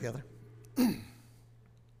Together.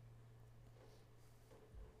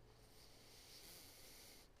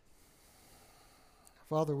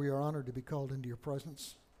 Father, we are honored to be called into your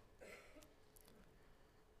presence.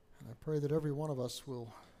 And I pray that every one of us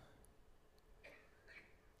will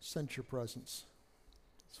sense your presence.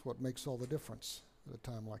 It's what makes all the difference at a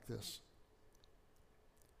time like this.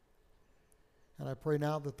 And I pray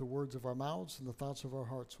now that the words of our mouths and the thoughts of our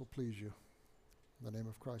hearts will please you. In the name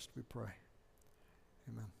of Christ we pray.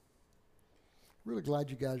 Amen. Really glad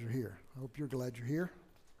you guys are here. I hope you're glad you're here.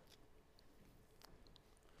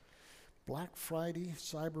 Black Friday,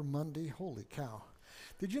 Cyber Monday, holy cow.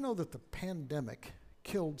 Did you know that the pandemic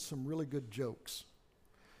killed some really good jokes?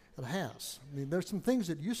 It has. I mean, there's some things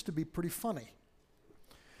that used to be pretty funny.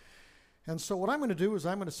 And so what I'm going to do is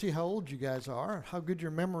I'm going to see how old you guys are, how good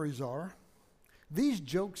your memories are. These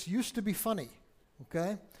jokes used to be funny,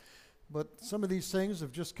 okay? But some of these things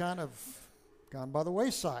have just kind of gone by the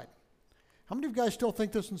wayside. How many of you guys still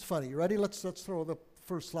think this one's funny? You ready? Let's throw the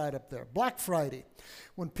first slide up there. Black Friday.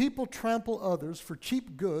 When people trample others for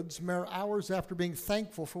cheap goods mere hours after being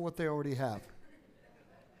thankful for what they already have.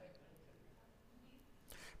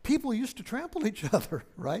 People used to trample each other,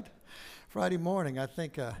 right? Friday morning, I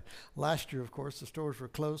think last year, of course, the stores were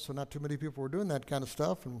closed, so not too many people were doing that kind of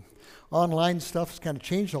stuff. And online stuff has kind of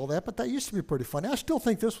changed all that, but that used to be pretty funny. I still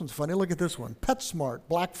think this one's funny. Look at this one. PetSmart,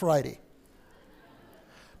 Black Friday.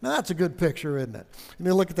 Now, that's a good picture, isn't it? And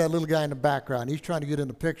then look at that little guy in the background. He's trying to get in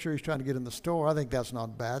the picture. He's trying to get in the store. I think that's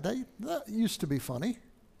not bad. That used to be funny.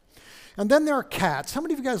 And then there are cats. How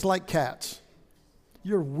many of you guys like cats?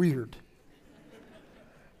 You're weird.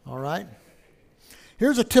 All right?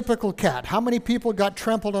 Here's a typical cat. How many people got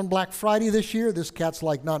trampled on Black Friday this year? This cat's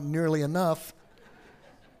like not nearly enough.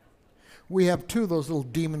 We have two of those little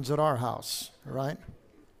demons at our house, all right?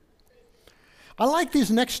 I like these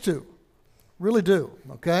next two. Really do,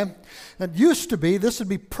 okay? It used to be, this would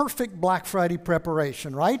be perfect Black Friday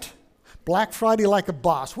preparation, right? Black Friday like a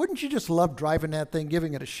boss. Wouldn't you just love driving that thing,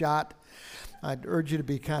 giving it a shot? I'd urge you to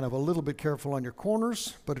be kind of a little bit careful on your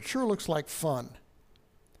corners, but it sure looks like fun.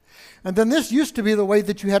 And then this used to be the way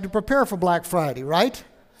that you had to prepare for Black Friday, right?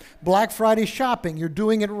 Black Friday shopping, you're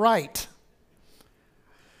doing it right.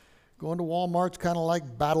 Going to Walmart's kind of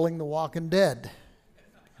like battling the walking dead.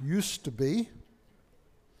 Used to be.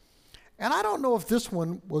 And I don't know if this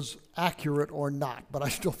one was accurate or not, but I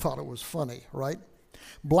still thought it was funny, right?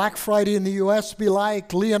 Black Friday in the U.S. be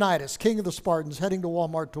like Leonidas, king of the Spartans, heading to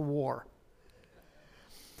Walmart to war.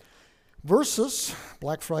 Versus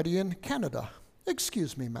Black Friday in Canada.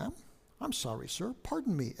 Excuse me, ma'am. I'm sorry, sir.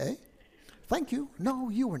 Pardon me, eh? Thank you.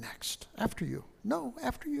 No, you were next. After you. No,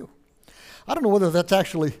 after you. I don't know whether that's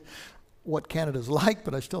actually what Canada's like,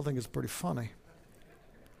 but I still think it's pretty funny.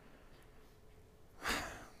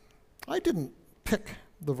 I didn't pick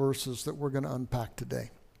the verses that we're going to unpack today.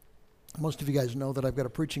 Most of you guys know that I've got a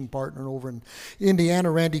preaching partner over in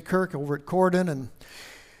Indiana, Randy Kirk, over at Corden, and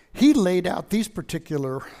he laid out these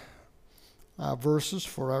particular verses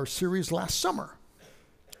for our series last summer.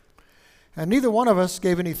 And neither one of us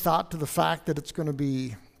gave any thought to the fact that it's going to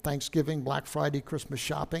be Thanksgiving, Black Friday, Christmas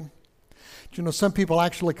shopping. Do you know some people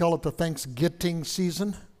actually call it the Thanksgiving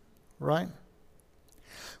season, right?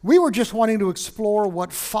 We were just wanting to explore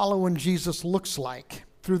what following Jesus looks like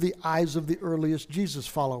through the eyes of the earliest Jesus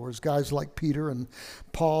followers, guys like Peter and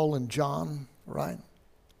Paul and John, right?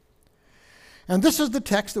 And this is the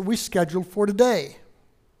text that we scheduled for today.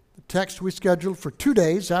 The text we scheduled for 2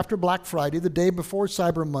 days after Black Friday, the day before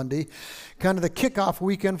Cyber Monday, kind of the kickoff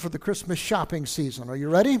weekend for the Christmas shopping season. Are you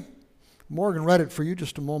ready? Morgan read it for you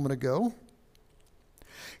just a moment ago.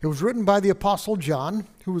 It was written by the Apostle John,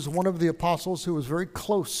 who was one of the apostles who was very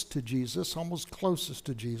close to Jesus, almost closest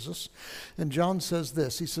to Jesus. And John says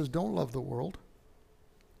this, he says, don't love the world.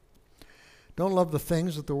 Don't love the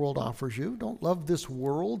things that the world offers you. Don't love this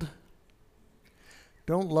world.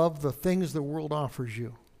 Don't love the things the world offers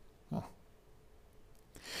you. Oh.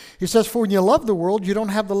 He says, for when you love the world, you don't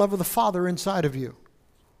have the love of the Father inside of you.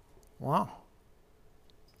 Wow.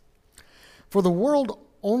 For the world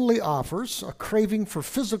only offers a craving for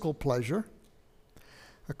physical pleasure,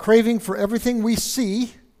 a craving for everything we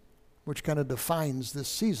see, which kind of defines this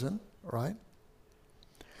season, right?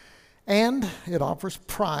 And it offers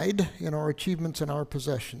pride in our achievements and our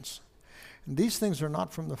possessions. And these things are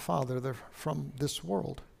not from the Father, they're from this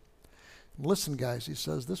world. And listen, guys, he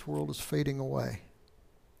says this world is fading away,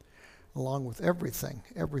 along with everything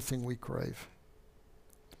we crave.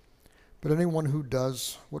 But anyone who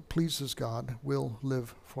does what pleases God will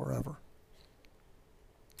live forever.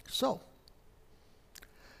 So,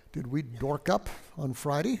 did we dork up on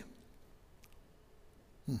Friday?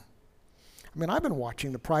 I mean, I've been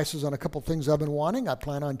watching the prices on a couple things I've been wanting. I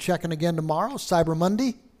plan on checking again tomorrow, Cyber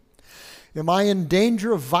Monday. Am I in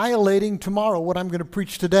danger of violating tomorrow what I'm going to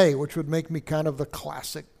preach today, which would make me kind of the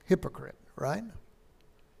classic hypocrite, right?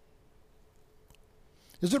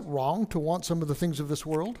 Is it wrong to want some of the things of this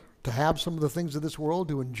world, to have some of the things of this world,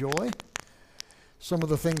 to enjoy some of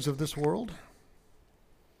the things of this world?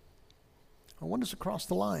 Or when does it cross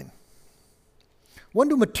the line? When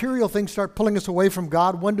do material things start pulling us away from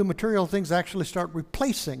God? When do material things actually start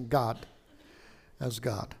replacing God as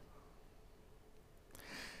God?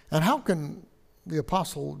 And how can the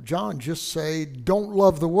Apostle John just say, don't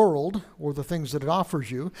love the world or the things that it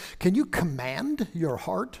offers you? Can you command your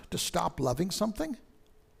heart to stop loving something?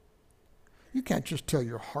 You can't just tell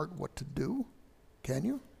your heart what to do, can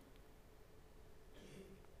you?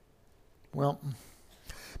 Well,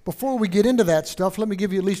 before we get into that stuff, let me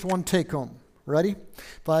give you at least one take-home. Ready?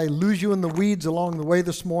 If I lose you in the weeds along the way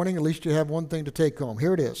this morning, at least you have one thing to take home.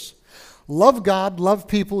 Here it is. Love God, love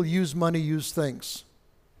people, use money, use things.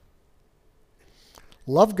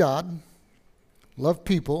 Love God, love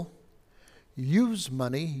people, use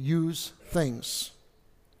money, use things.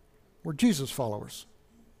 We're Jesus followers.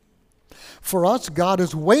 For us, God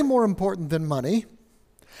is way more important than money.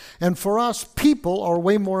 And for us, people are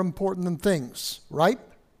way more important than things, right?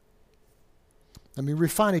 Let me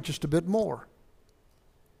refine it just a bit more.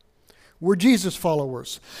 We're Jesus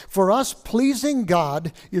followers. For us, pleasing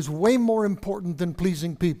God is way more important than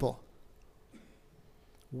pleasing people.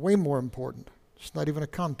 Way more important. It's not even a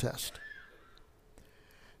contest.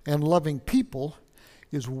 And loving people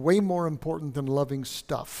is way more important than loving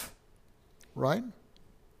stuff. Right?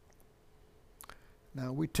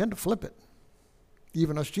 Now, we tend to flip it.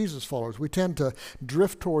 Even us Jesus followers. We tend to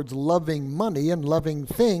drift towards loving money and loving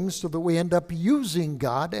things so that we end up using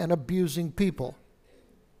God and abusing people.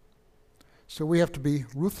 So we have to be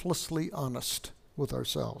ruthlessly honest with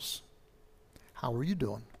ourselves. How are you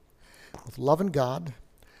doing? With loving God,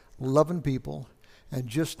 loving people, and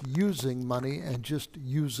just using money and just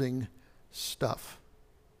using stuff.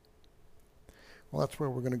 Well, that's where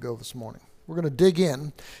we're going to go this morning. We're going to dig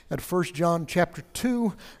in at 1 John chapter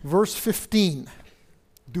 2, verse 15.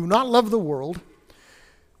 Do not love the world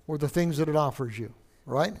or the things that it offers you,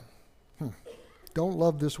 right? Don't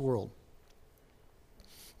love this world.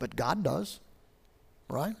 But God does,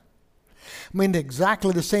 right? I mean,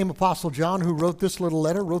 exactly the same Apostle John who wrote this little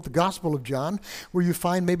letter, wrote the Gospel of John, where you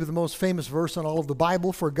find maybe the most famous verse in all of the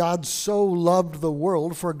Bible, for God so loved the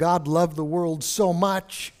world, for God loved the world so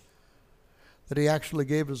much that he actually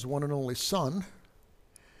gave his one and only Son,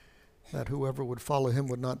 that whoever would follow him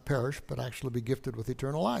would not perish, but actually be gifted with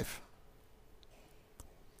eternal life.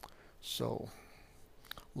 So,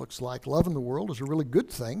 looks like loving the world is a really good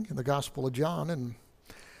thing in the Gospel of John, and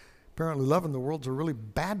apparently loving the world is a really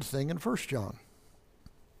bad thing in 1 John.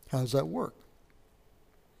 How does that work?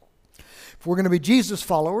 If we're going to be Jesus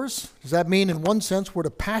followers, does that mean in one sense we're to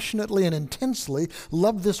passionately and intensely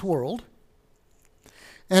love this world?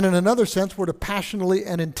 And in another sense, we're to passionately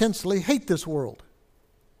and intensely hate this world.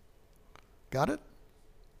 Got it?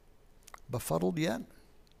 Befuddled yet?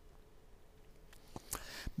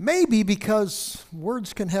 Maybe because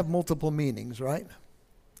words can have multiple meanings, right?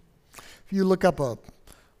 If you look up a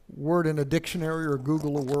word in a dictionary or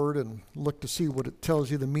Google a word and look to see what it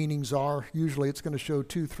tells you the meanings are, usually it's going to show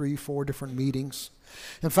 2, 3, 4 different meanings.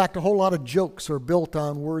 In fact, a whole lot of jokes are built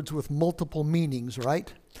on words with multiple meanings,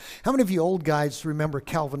 right? How many of you old guys remember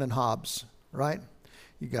Calvin and Hobbes, right?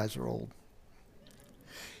 You guys are old.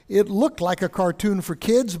 It looked like a cartoon for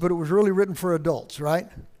kids, but it was really written for adults, right?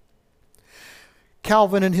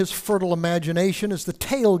 Calvin, in his fertile imagination, is the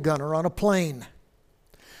tail gunner on a plane.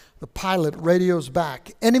 The pilot radios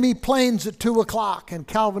back, enemy planes at 2 o'clock, and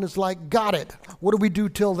Calvin is like, got it. What do we do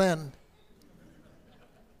till then?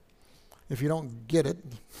 If you don't get it,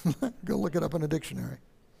 go look it up in a dictionary.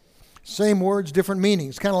 Same words, different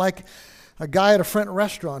meanings. Kind of like a guy at a front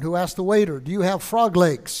restaurant who asks the waiter, do you have frog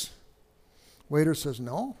legs? Waiter says,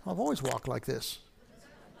 no, I've always walked like this.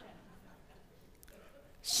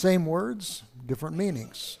 Same words, different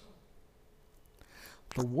meanings.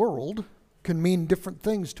 The world can mean different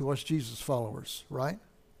things to us Jesus followers, right?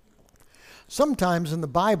 Sometimes in the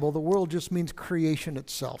Bible, the world just means creation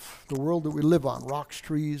itself. The world that we live on, rocks,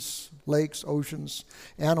 trees, lakes, oceans,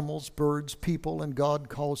 animals, birds, people, and God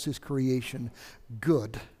calls his creation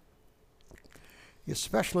good. He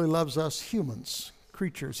especially loves us humans,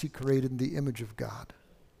 creatures he created in the image of God.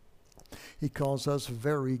 He calls us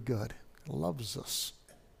very good, loves us.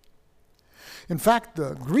 In fact,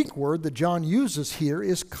 the Greek word that John uses here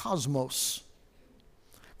is cosmos,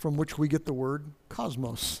 from which we get the word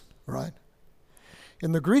cosmos, right?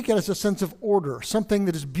 In the Greek, it has a sense of order, something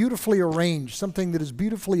that is beautifully arranged, something that is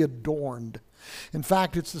beautifully adorned. In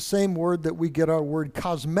fact, it's the same word that we get our word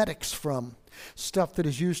cosmetics from, stuff that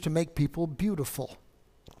is used to make people beautiful.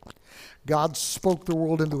 God spoke the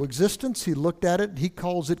world into existence. He looked at it. He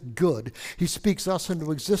calls it good. He speaks us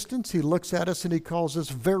into existence. He looks at us and he calls us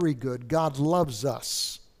very good. God loves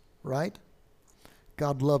us, right?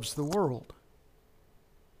 God loves the world.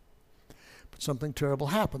 But something terrible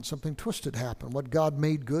happened. Something twisted happened. What God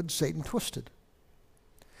made good, Satan twisted.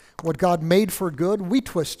 What God made for good, we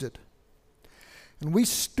twisted. And we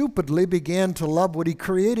stupidly began to love what he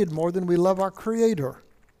created more than we love our Creator.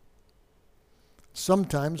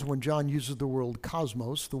 Sometimes when John uses the word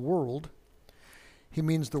cosmos, the world, he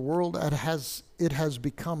means the world as it has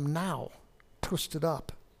become now, twisted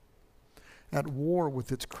up, at war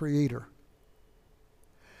with its Creator.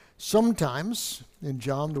 Sometimes, in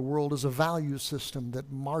John, the world is a value system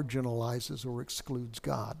that marginalizes or excludes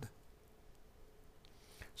God.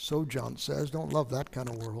 So John says, don't love that kind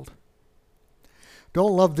of world.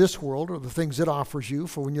 Don't love this world or the things it offers you,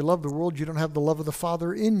 for when you love the world, you don't have the love of the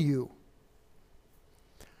Father in you.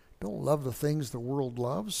 Don't love the things the world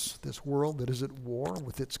loves, this world that is at war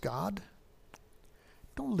with its God.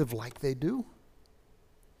 Don't live like they do.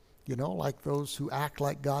 You know, like those who act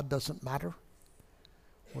like God doesn't matter,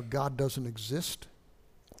 or God doesn't exist.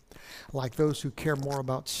 Like those who care more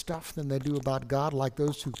about stuff than they do about God, like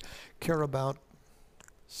those who care about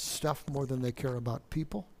stuff more than they care about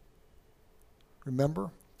people.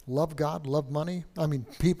 Remember, love God, love money.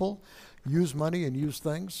 People, use money and use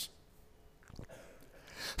things.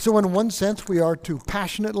 So in one sense, we are to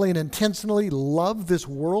passionately and intentionally love this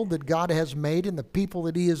world that God has made and the people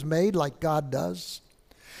that he has made like God does.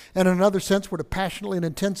 And in another sense, we're to passionately and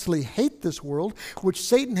intensely hate this world, which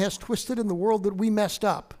Satan has twisted in the world that we messed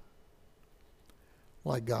up,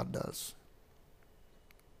 like God does.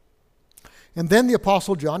 And then the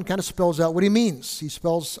Apostle John kind of spells out what he means. He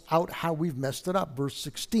spells out how we've messed it up. Verse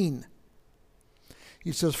 16.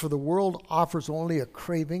 He says, for the world offers only a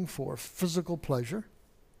craving for physical pleasure,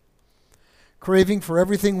 craving for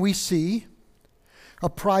everything we see, a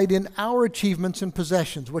pride in our achievements and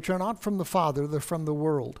possessions, which are not from the Father, they're from the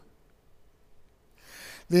world.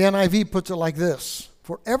 The NIV puts it like this.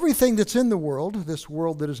 For everything that's in the world, this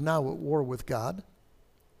world that is now at war with God,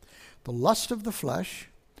 the lust of the flesh,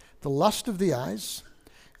 the lust of the eyes,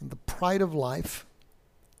 and the pride of life,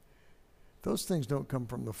 those things don't come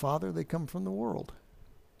from the Father, they come from the world.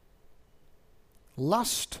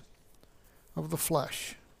 Lust of the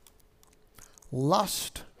flesh,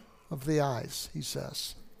 lust of the eyes, he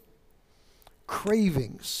says.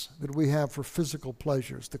 Cravings that we have for physical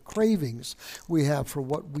pleasures, the cravings we have for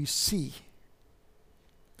what we see.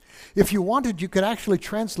 If you wanted, you could actually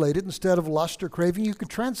translate it, instead of lust or craving, you could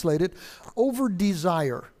translate it over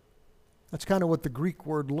desire. That's kind of what the Greek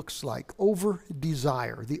word looks like, over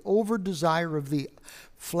desire. The over desire of the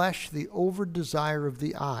flesh, the over desire of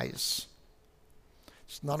the eyes.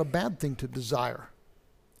 It's not a bad thing to desire.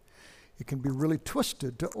 It can be really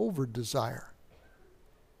twisted to over desire,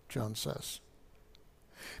 John says.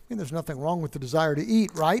 There's nothing wrong with the desire to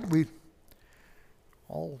eat, right? We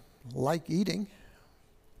all like eating.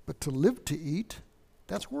 But to live to eat,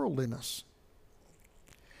 that's worldliness.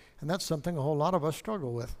 And that's something a whole lot of us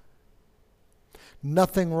struggle with.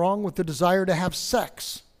 Nothing wrong with the desire to have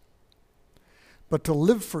sex. But to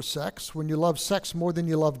live for sex, when you love sex more than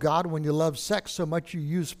you love God, when you love sex so much you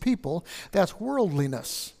use people, that's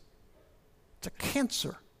worldliness. It's a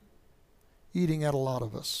cancer eating at a lot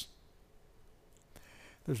of us.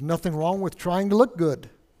 There's nothing wrong with trying to look good.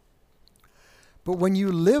 But when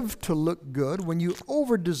you live to look good, when you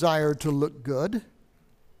over-desire to look good,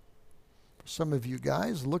 for some of you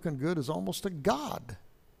guys, looking good is almost a god,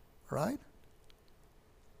 right?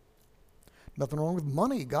 Nothing wrong with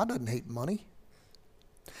money. God doesn't hate money.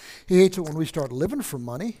 He hates it when we start living for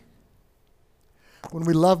money. When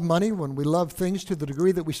we love money, when we love things to the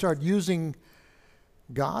degree that we start using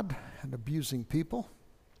God and abusing people.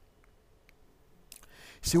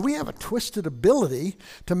 See, we have a twisted ability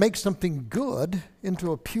to make something good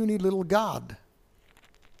into a puny little God.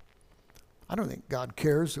 I don't think God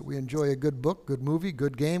cares that we enjoy a good book, good movie,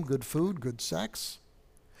 good game, good food, good sex.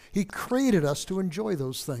 He created us to enjoy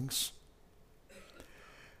those things.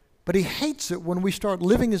 But he hates it when we start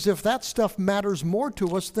living as if that stuff matters more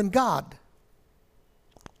to us than God,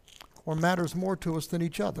 or matters more to us than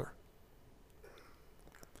each other.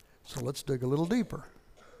 So let's dig a little deeper.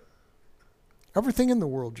 Everything in the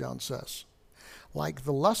world, John says, like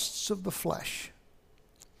the lusts of the flesh,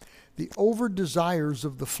 the over-desires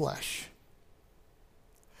of the flesh.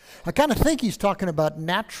 I kind of think he's talking about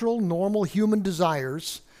natural, normal human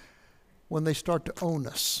desires when they start to own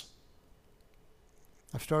us.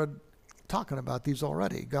 I've started talking about these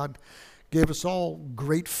already. God gave us all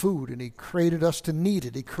great food, and he created us to need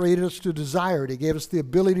it. He created us to desire it. He gave us the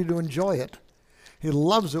ability to enjoy it. He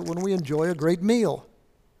loves it when we enjoy a great meal.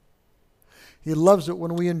 He loves it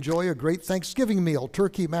when we enjoy a great Thanksgiving meal,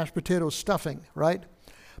 turkey, mashed potatoes, stuffing, right?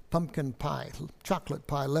 Pumpkin pie, chocolate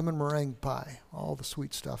pie, lemon meringue pie, all the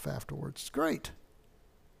sweet stuff afterwards. It's great.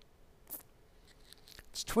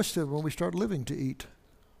 It's twisted when we start living to eat.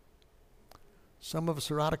 Some of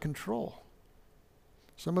us are out of control.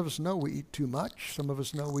 Some of us know we eat too much. Some of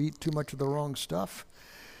us know we eat too much of the wrong stuff.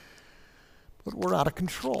 But we're out of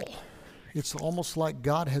control. It's almost like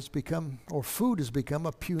God has become, or food has become,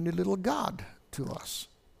 a puny little god to us.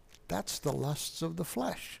 That's the lusts of the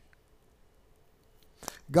flesh.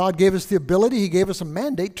 God gave us the ability, he gave us a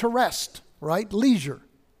mandate to rest, right? Leisure.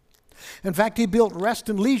 In fact, he built rest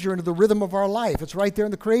and leisure into the rhythm of our life. It's right there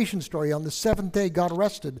in the creation story. On the seventh day, God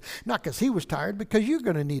rested. Not because he was tired, because you're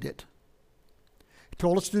going to need it. He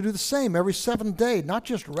told us to do the same every seventh day, not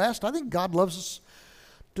just rest. I think God loves us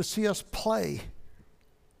to see us play.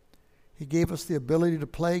 He gave us the ability to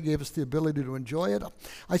play, gave us the ability to enjoy it.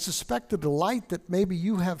 I suspect the delight that maybe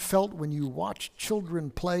you have felt when you watch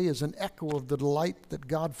children play is an echo of the delight that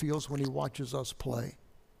God feels when he watches us play.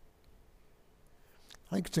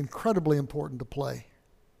 I think it's incredibly important to play.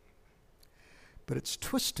 But it's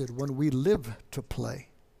twisted when we live to play.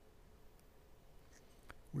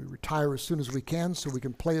 We retire as soon as we can so we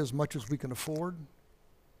can play as much as we can afford.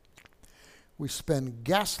 We spend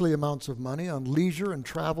ghastly amounts of money on leisure and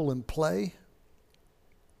travel and play.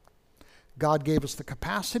 God gave us the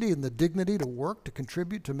capacity and the dignity to work, to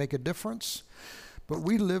contribute, to make a difference. But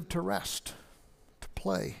we live to rest, to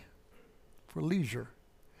play, for leisure.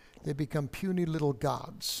 They become puny little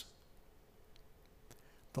gods.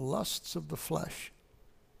 The lusts of the flesh.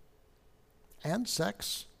 And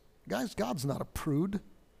sex. Guys, God's not a prude.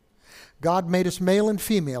 God made us male and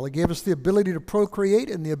female. He gave us the ability to procreate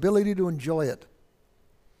and the ability to enjoy it.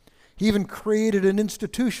 He even created an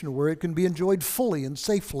institution where it can be enjoyed fully and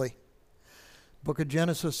safely. The book of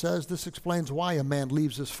Genesis says this explains why a man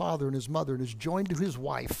leaves his father and his mother and is joined to his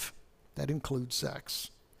wife. That includes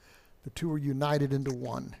sex. The two are united into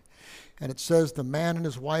one. And it says the man and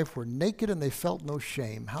his wife were naked and they felt no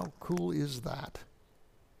shame. How cool is that?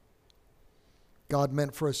 God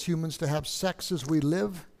meant for us humans to have sex as we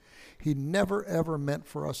live. He never, ever meant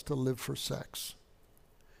for us to live for sex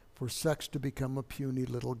to become a puny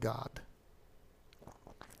little god.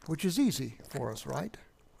 Which is easy for us, right?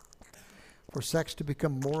 For sex to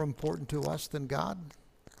become more important to us than God,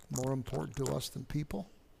 more important to us than people.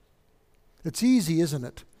 It's easy, isn't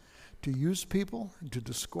it, to use people, to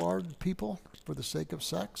discard people for the sake of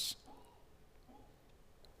sex?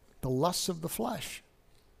 The lusts of the flesh.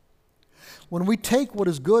 When we take what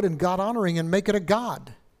is good and God-honoring and make it a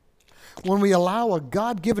god, when we allow a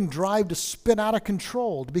God-given drive to spin out of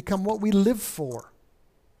control, to become what we live for.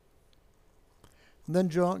 And then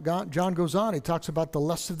John goes on, he talks about the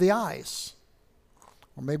lust of the eyes,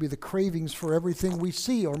 or maybe the cravings for everything we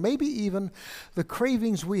see, or maybe even the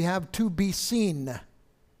cravings we have to be seen.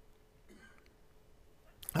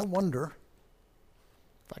 I wonder,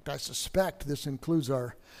 in fact, I suspect this includes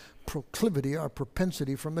our proclivity, our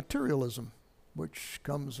propensity for materialism, which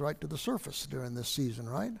comes right to the surface during this season,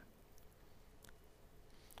 right?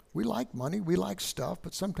 We like money, we like stuff,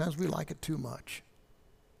 but sometimes we like it too much.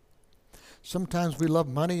 Sometimes we love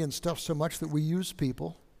money and stuff so much that we use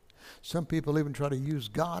people. Some people even try to use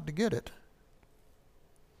God to get it.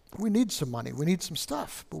 We need some money, we need some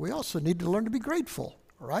stuff, but we also need to learn to be grateful,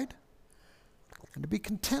 right? And to be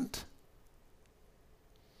content.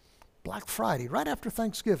 Black Friday, right after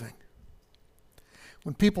Thanksgiving,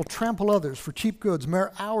 when people trample others for cheap goods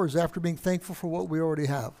mere hours after being thankful for what we already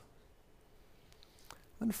have.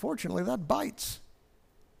 Unfortunately, that bites.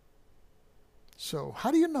 So,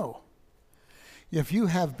 how do you know if you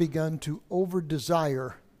have begun to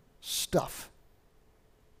over-desire stuff?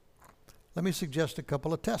 Let me suggest a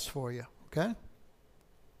couple of tests for you, okay?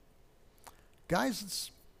 Guys,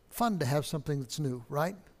 it's fun to have something that's new,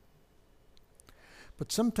 right?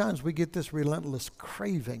 But sometimes we get this relentless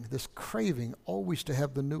craving always to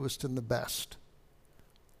have the newest and the best.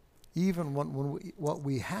 Even when what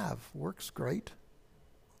we have works great.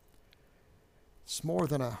 It's more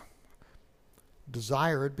than a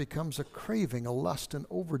desire, it becomes a craving, a lust, an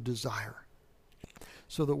over-desire.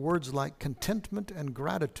 So that words like contentment and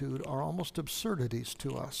gratitude are almost absurdities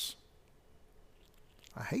to us.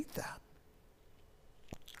 I hate that.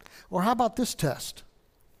 Or how about this test?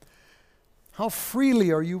 How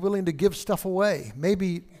freely are you willing to give stuff away?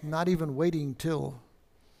 Maybe not even waiting till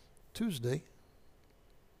Tuesday.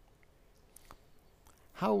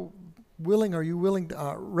 How ready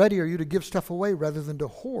are you to give stuff away rather than to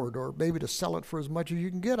hoard, or maybe to sell it for as much as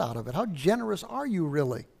you can get out of it? How generous are you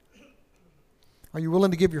really? Are you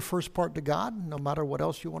willing to give your first part to God, no matter what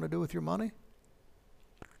else you want to do with your money?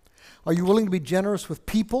 Are you willing to be generous with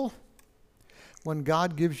people when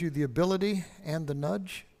God gives you the ability and the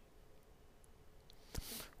nudge?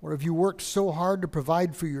 Or have you worked so hard to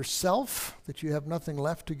provide for yourself that you have nothing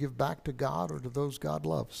left to give back to God or to those God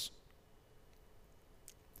loves?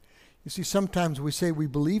 You see, sometimes we say we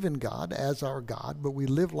believe in God as our God, but we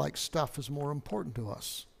live like stuff is more important to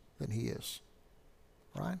us than He is.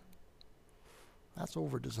 Right? That's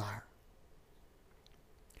over-desire.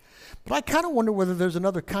 But I kind of wonder whether there's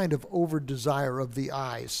another kind of over-desire of the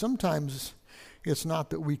eyes. Sometimes it's not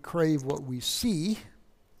that we crave what we see.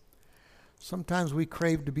 Sometimes we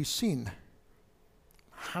crave to be seen,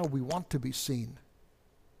 how we want to be seen,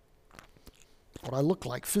 what I look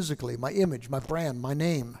like physically, my image, my brand, my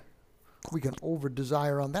name. We can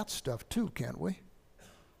over-desire on that stuff too, can't we?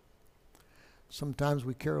 Sometimes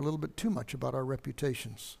we care a little bit too much about our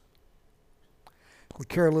reputations. We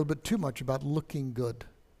care a little bit too much about looking good.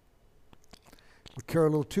 We care a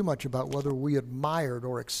little too much about whether we admired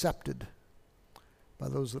or accepted by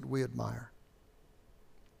those that we admire.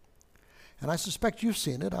 And I suspect you've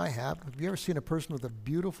seen it. I have. Have you ever seen a person with a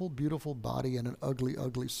beautiful, beautiful body and an ugly,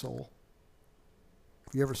 ugly soul?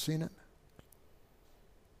 Have you ever seen it?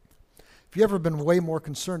 Have you ever been way more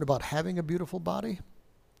concerned about having a beautiful body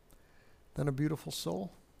than a beautiful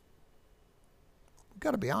soul? We've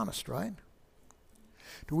got to be honest, right?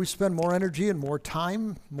 Do we spend more energy and more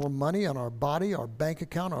time, more money on our body, our bank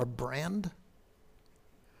account, our brand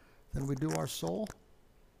than we do our soul?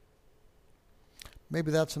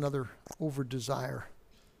 Maybe that's another over-desire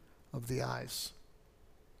of the eyes.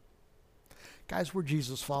 Guys, we're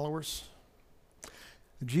Jesus followers.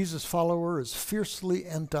 A Jesus follower is fiercely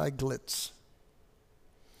anti-glitz.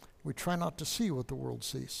 We try not to see what the world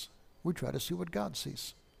sees. We try to see what God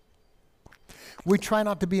sees. We try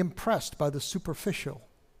not to be impressed by the superficial,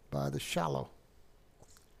 by the shallow.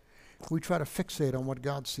 We try to fixate on what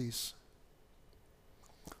God sees.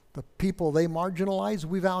 The people they marginalize,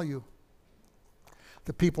 we value.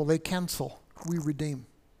 The people they cancel, we redeem.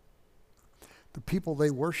 The people they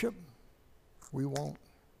worship, we won't.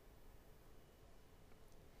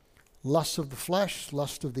 Lust of the flesh,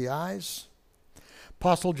 lust of the eyes.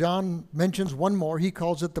 Apostle John mentions one more. He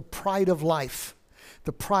calls it the pride of life.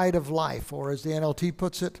 The pride of life, or as the NLT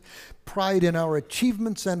puts it, pride in our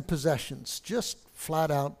achievements and possessions. Just flat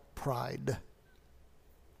out pride.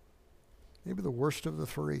 Maybe the worst of the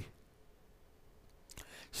three.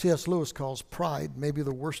 C.S. Lewis calls pride maybe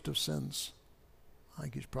the worst of sins. I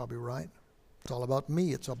think he's probably right. It's all about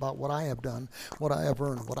me. It's about what I have done, what I have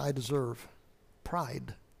earned, what I deserve.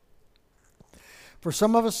 Pride. For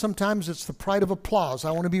some of us, sometimes it's the pride of applause.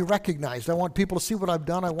 I want to be recognized. I want people to see what I've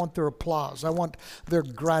done. I want their applause. I want their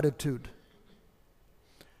gratitude.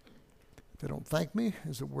 If they don't thank me,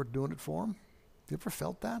 is it worth doing it for them? Have you ever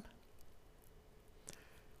felt that?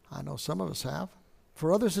 I know some of us have.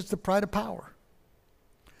 For others, it's the pride of power.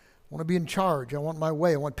 I want to be in charge. I want my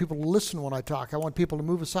way. I want people to listen when I talk. I want people to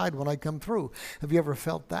move aside when I come through. Have you ever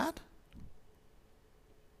felt that?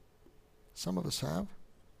 Some of us have.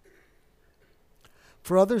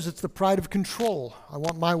 For others, it's the pride of control. I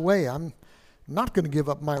want my way. I'm not going to give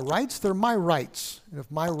up my rights. They're my rights. And if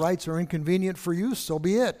my rights are inconvenient for you, so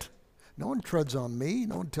be it. No one treads on me.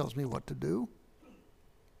 No one tells me what to do.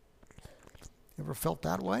 Ever felt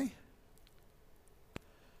that way?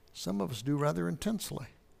 Some of us do rather intensely.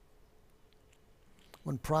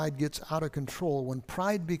 When pride gets out of control, when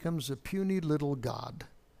pride becomes a puny little god.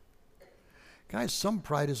 Guys, some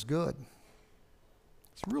pride is good.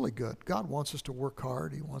 It's really good. God wants us to work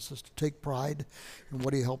hard. He wants us to take pride in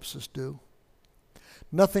what He helps us do.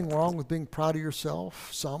 Nothing wrong with being proud of yourself,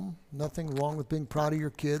 some. Nothing wrong with being proud of your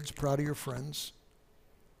kids, proud of your friends.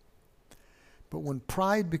 But when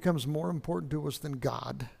pride becomes more important to us than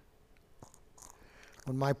God,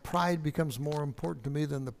 when my pride becomes more important to me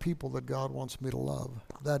than the people that God wants me to love,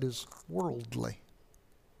 that is worldly.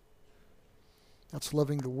 That's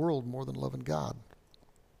loving the world more than loving God.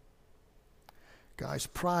 Guys,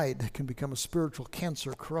 pride can become a spiritual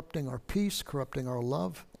cancer, corrupting our peace, corrupting our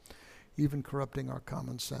love, even corrupting our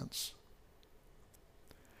common sense.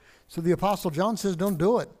 So the Apostle John says, don't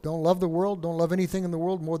do it. Don't love the world. Don't love anything in the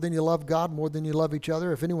world more than you love God, more than you love each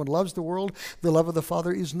other. If anyone loves the world, the love of the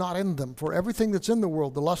Father is not in them. For everything that's in the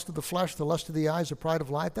world, the lust of the flesh, the lust of the eyes, the pride of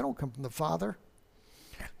life, they don't come from the Father.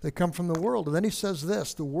 They come from the world. And then he says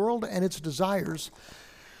this, the world and its desires,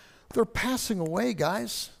 they're passing away,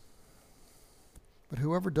 guys. But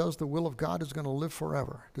whoever does the will of God is going to live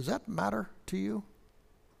forever. Does that matter to you?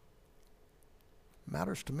 It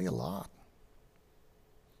matters to me a lot.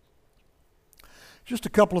 Just a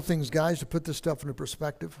couple of things, guys, to put this stuff into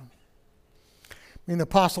perspective. I mean, the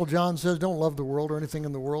Apostle John says, don't love the world or anything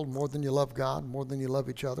in the world more than you love God, more than you love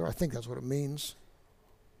each other. I think that's what it means.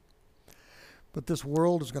 But this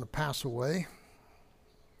world is going to pass away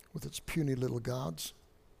with its puny little gods.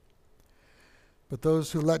 But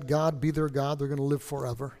those who let God be their God, they're going to live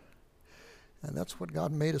forever. And that's what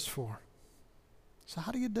God made us for. So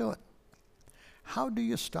how do you do it? How do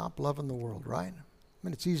you stop loving the world, right? I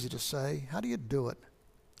mean, it's easy to say. How do you do it?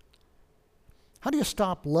 How do you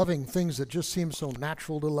stop loving things that just seem so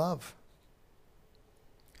natural to love?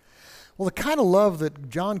 Well, the kind of love that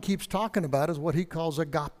John keeps talking about is what he calls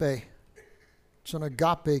agape. It's an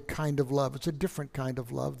agape kind of love. It's a different kind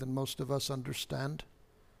of love than most of us understand.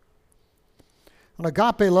 An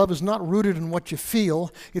agape love is not rooted in what you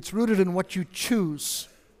feel. It's rooted in what you choose.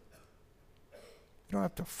 You don't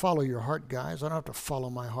have to follow your heart, guys. I don't have to follow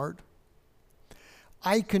my heart.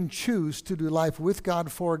 I can choose to do life with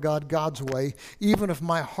God, for God, God's way, even if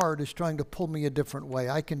my heart is trying to pull me a different way.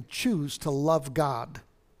 I can choose to love God.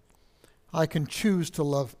 I can choose to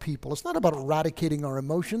love people. It's not about eradicating our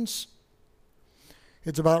emotions.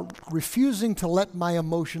 It's about refusing to let my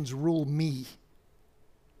emotions rule me.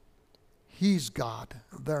 He's God.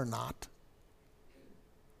 They're not.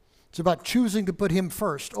 It's about choosing to put Him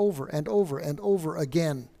first over and over and over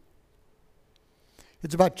again.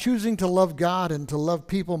 It's about choosing to love God and to love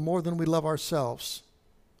people more than we love ourselves.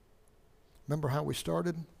 Remember how we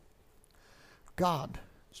started? God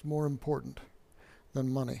is more important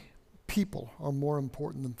than money. People are more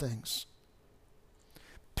important than things.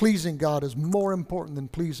 Pleasing God is more important than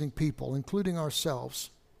pleasing people, including ourselves.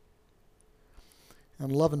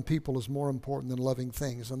 And loving people is more important than loving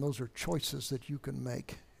things. And those are choices that you can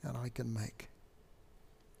make and I can make.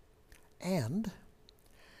 And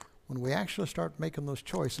when we actually start making those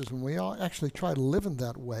choices, when we all actually try to live in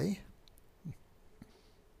that way,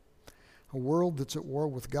 a world that's at war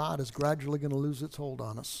with God is gradually going to lose its hold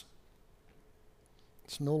on us.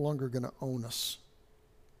 It's no longer going to own us.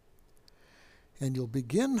 And you'll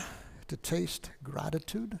begin to taste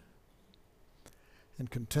gratitude and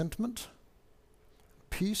contentment,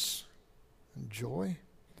 peace and joy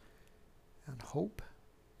and hope,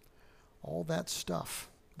 all that stuff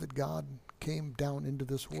that God came down into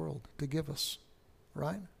this world to give us,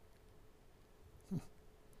 right? What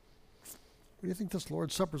do you think this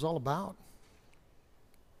Lord's Supper is all about?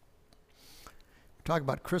 We talk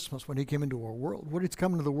about Christmas when He came into our world. What did He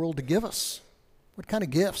come into the world to give us? What kind of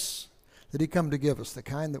gifts did He come to give us? The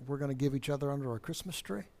kind that we're going to give each other under our Christmas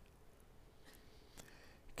tree?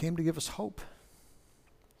 He came to give us hope.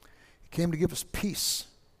 He came to give us peace.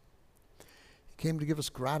 He came to give us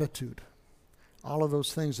gratitude. All of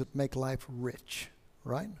those things that make life rich,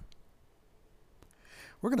 right?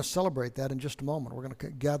 We're going to celebrate that in just a moment. We're going to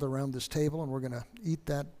gather around this table and we're going to eat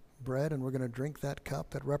that bread and we're going to drink that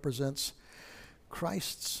cup that represents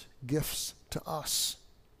Christ's gifts to us,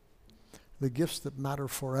 the gifts that matter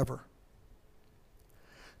forever.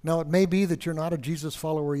 Now, it may be that you're not a Jesus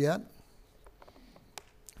follower yet.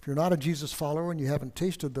 If you're not a Jesus follower and you haven't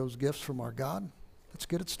tasted those gifts from our God, let's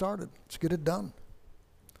get it started. Let's get it done.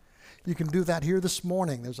 You can do that here this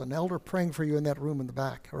morning. There's an elder praying for you in that room in the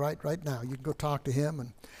back, all right now. You can go talk to him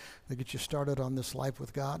and they'll get you started on this life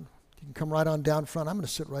with God. You can come right on down front. I'm going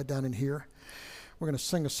to sit right down in here. We're going to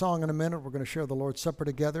sing a song in a minute. We're going to share the Lord's Supper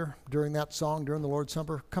together. During that song, during the Lord's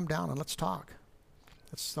Supper, come down and let's talk.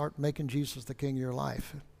 Let's start making Jesus the King of your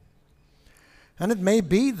life. And it may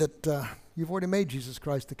be that you've already made Jesus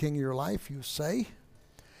Christ the King of your life, you say,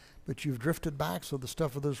 but you've drifted back, so the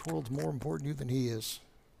stuff of this world's more important to you than He is.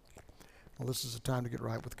 Well, this is a time to get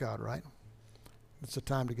right with God, right? It's a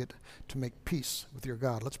time to make peace with your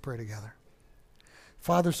God. Let's pray together.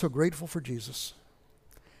 Father, so grateful for Jesus,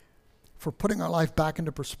 for putting our life back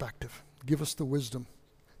into perspective. Give us the wisdom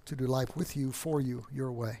to do life with you, for you,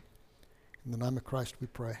 your way. In the name of Christ we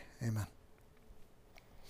pray. Amen.